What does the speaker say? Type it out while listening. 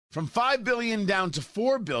From $5 billion down to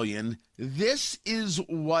 $4 billion, this is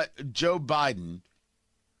what Joe Biden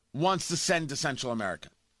wants to send to Central America.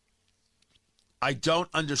 I don't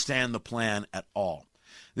understand the plan at all.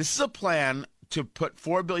 This is a plan to put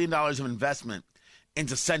 $4 billion of investment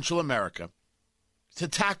into Central America to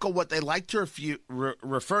tackle what they like to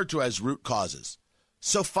refer to as root causes.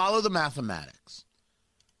 So follow the mathematics.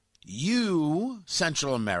 You,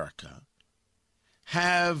 Central America,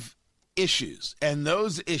 have issues, and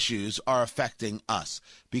those issues are affecting us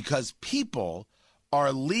because people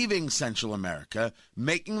are leaving Central America,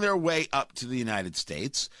 making their way up to the United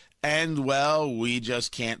States, and, well, we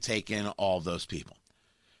just can't take in all those people.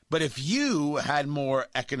 But if you had more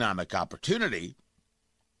economic opportunity,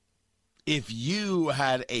 if you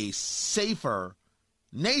had a safer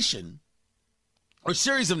nation, or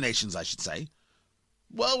series of nations, I should say,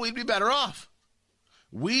 well, we'd be better off.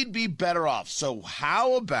 We'd be better off. So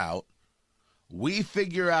how about we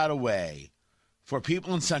figure out a way for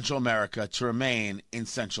people in Central America to remain in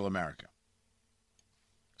Central America?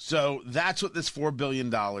 So that's what this $4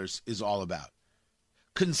 billion is all about.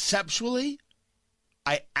 Conceptually,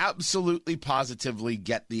 I absolutely positively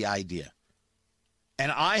get the idea.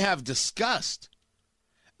 And I have discussed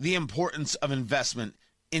the importance of investment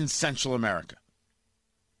in Central America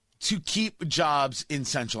to keep jobs in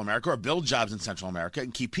Central America or build jobs in Central America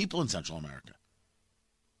and keep people in Central America.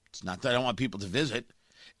 It's not that I don't want people to visit.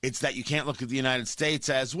 It's that you can't look at the United States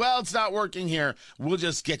as, well, it's not working here. We'll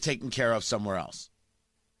just get taken care of somewhere else.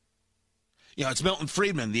 You know, it's Milton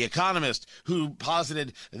Friedman, the economist, who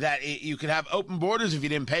posited that you could have open borders if you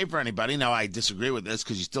didn't pay for anybody. Now, I disagree with this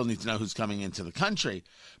because you still need to know who's coming into the country.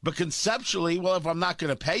 But conceptually, well, if I'm not going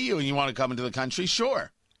to pay you and you want to come into the country,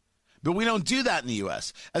 sure. But we don't do that in the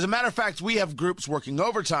U.S. As a matter of fact, we have groups working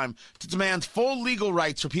overtime to demand full legal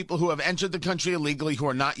rights for people who have entered the country illegally who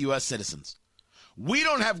are not U.S. citizens. We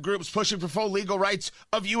don't have groups pushing for full legal rights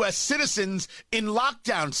of U.S. citizens in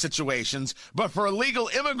lockdown situations, but for illegal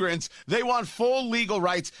immigrants, they want full legal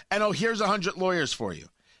rights, and oh, here's 100 lawyers for you.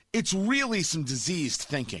 It's really some diseased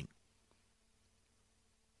thinking.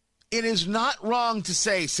 It is not wrong to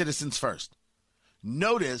say citizens first.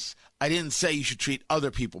 Notice I didn't say you should treat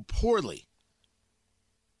other people poorly.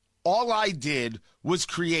 All I did was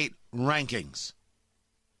create rankings.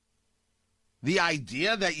 The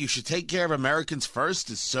idea that you should take care of Americans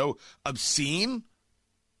first is so obscene.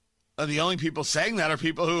 The only people saying that are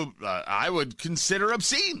people who I would consider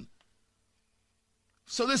obscene.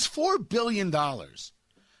 So this $4 billion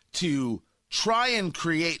to try and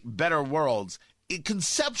create better worlds,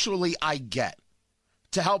 conceptually I get,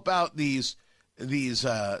 to help out these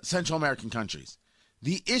Central American countries.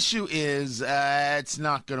 The issue is it's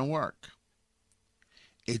not going to work.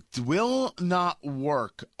 It will not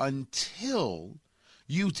work until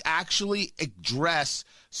you actually address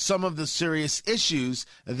some of the serious issues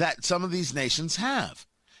that some of these nations have.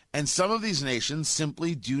 And some of these nations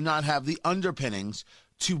simply do not have the underpinnings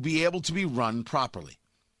to be able to be run properly.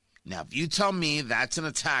 Now, if you tell me that's an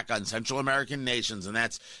attack on Central American nations and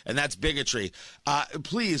that's bigotry,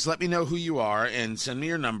 please let me know who you are and send me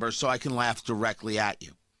your number so I can laugh directly at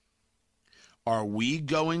you. Are we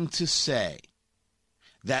going to say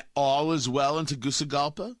that all is well in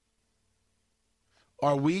Tegucigalpa?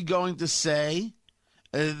 Are we going to say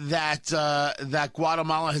that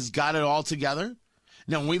Guatemala has got it all together?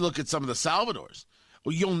 Now, when we look at some of the Salvadors,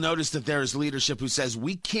 well, you'll notice that there is leadership who says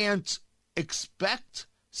we can't expect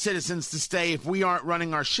citizens to stay if we aren't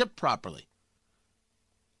running our ship properly.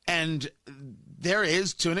 And there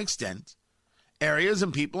is, to an extent, areas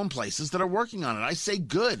and people and places that are working on it. I say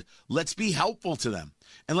good. Let's be helpful to them.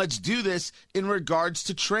 And let's do this in regards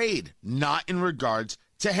to trade, not in regards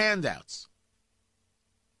to handouts.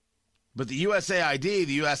 But the USAID,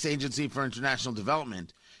 the U.S. Agency for International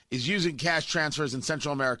Development, is using cash transfers in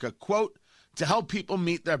Central America, quote, to help people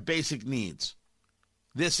meet their basic needs.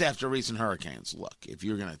 This after recent hurricanes. Look, if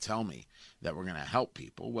you're going to tell me that we're going to help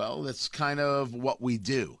people, well, that's kind of what we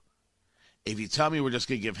do. If you tell me we're just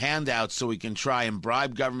going to give handouts so we can try and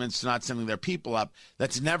bribe governments to not sending their people up,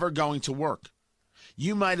 that's never going to work.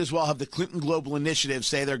 You might as well have the Clinton Global Initiative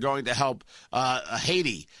say they're going to help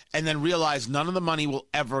Haiti and then realize none of the money will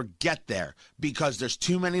ever get there because there's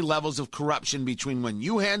too many levels of corruption between when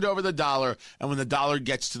you hand over the dollar and when the dollar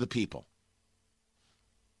gets to the people.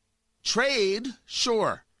 Trade,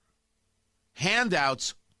 sure.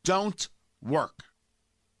 Handouts don't work.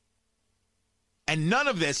 And none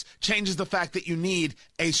of this changes the fact that you need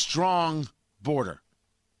a strong border,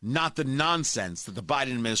 not the nonsense that the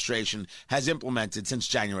Biden administration has implemented since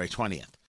January 20th.